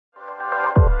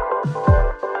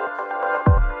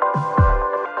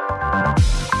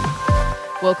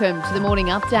Welcome to the Morning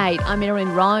Update. I'm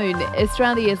Erin Roan.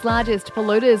 Australia's largest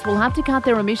polluters will have to cut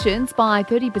their emissions by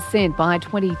 30% by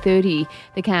 2030.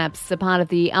 The caps are part of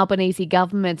the Albanese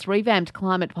government's revamped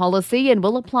climate policy and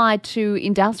will apply to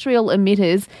industrial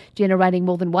emitters generating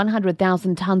more than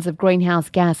 100,000 tonnes of greenhouse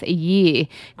gas a year.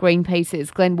 Greenpeace's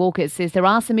Glenn Walker says there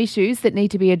are some issues that need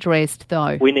to be addressed,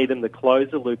 though. We need them to close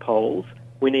the loopholes.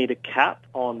 We need a cap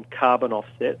on carbon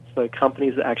offsets so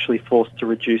companies are actually forced to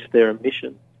reduce their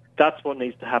emissions. That's what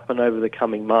needs to happen over the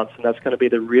coming months, and that's going to be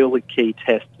the really key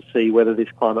test to see whether this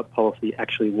climate policy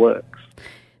actually works.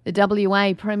 The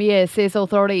WA Premier says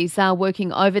authorities are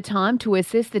working overtime to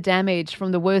assess the damage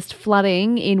from the worst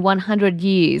flooding in 100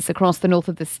 years across the north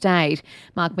of the state.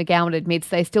 Mark McGowan admits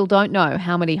they still don't know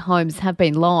how many homes have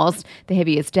been lost. The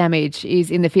heaviest damage is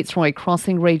in the Fitzroy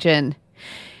Crossing region.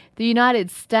 The United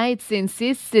States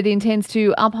insists it intends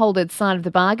to uphold its side of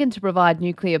the bargain to provide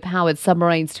nuclear-powered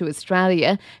submarines to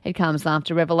Australia. It comes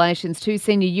after revelations two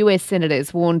senior US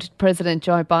senators warned President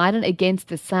Joe Biden against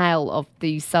the sale of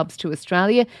the subs to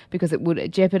Australia because it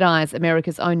would jeopardise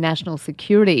America's own national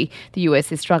security. The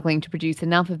US is struggling to produce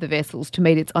enough of the vessels to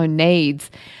meet its own needs.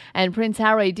 And Prince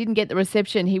Harry didn't get the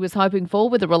reception he was hoping for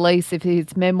with the release of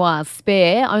his memoir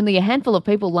Spare. Only a handful of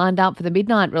people lined up for the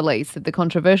midnight release of the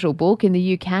controversial book in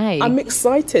the UK. I'm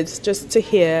excited just to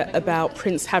hear about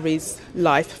Prince Harry's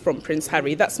life from Prince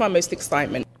Harry. That's my most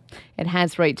excitement. It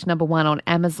has reached number one on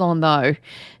Amazon, though.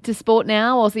 To sport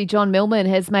now, Aussie John Millman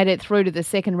has made it through to the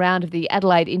second round of the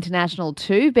Adelaide International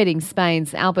 2, beating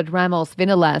Spain's Albert Ramos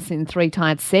Vinolas in 3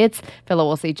 tight sets.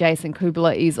 Fellow Aussie Jason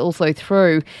Kubler is also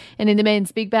through. And in the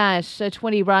men's Big Bash, a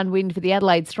 20-run win for the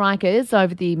Adelaide Strikers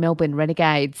over the Melbourne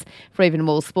Renegades. For even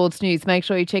more sports news, make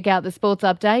sure you check out the Sports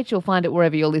Update. You'll find it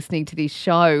wherever you're listening to this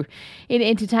show. In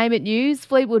entertainment news,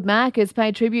 Fleetwood Mac has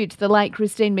paid tribute to the late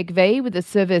Christine McVie with a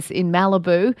service in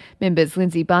Malibu. Members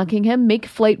Lindsay Buckingham, Mick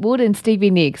Fleetwood and Stevie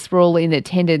Nicks were all in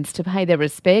attendance to pay their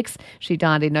respects. She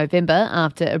died in November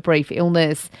after a brief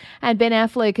illness. And Ben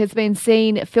Affleck has been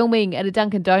seen filming at a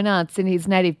Dunkin' Donuts in his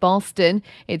native Boston.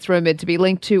 It's rumoured to be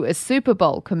linked to a Super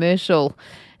Bowl commercial.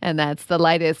 And that's the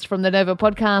latest from the Nova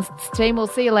Podcasts team. We'll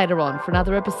see you later on for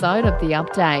another episode of The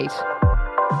Update.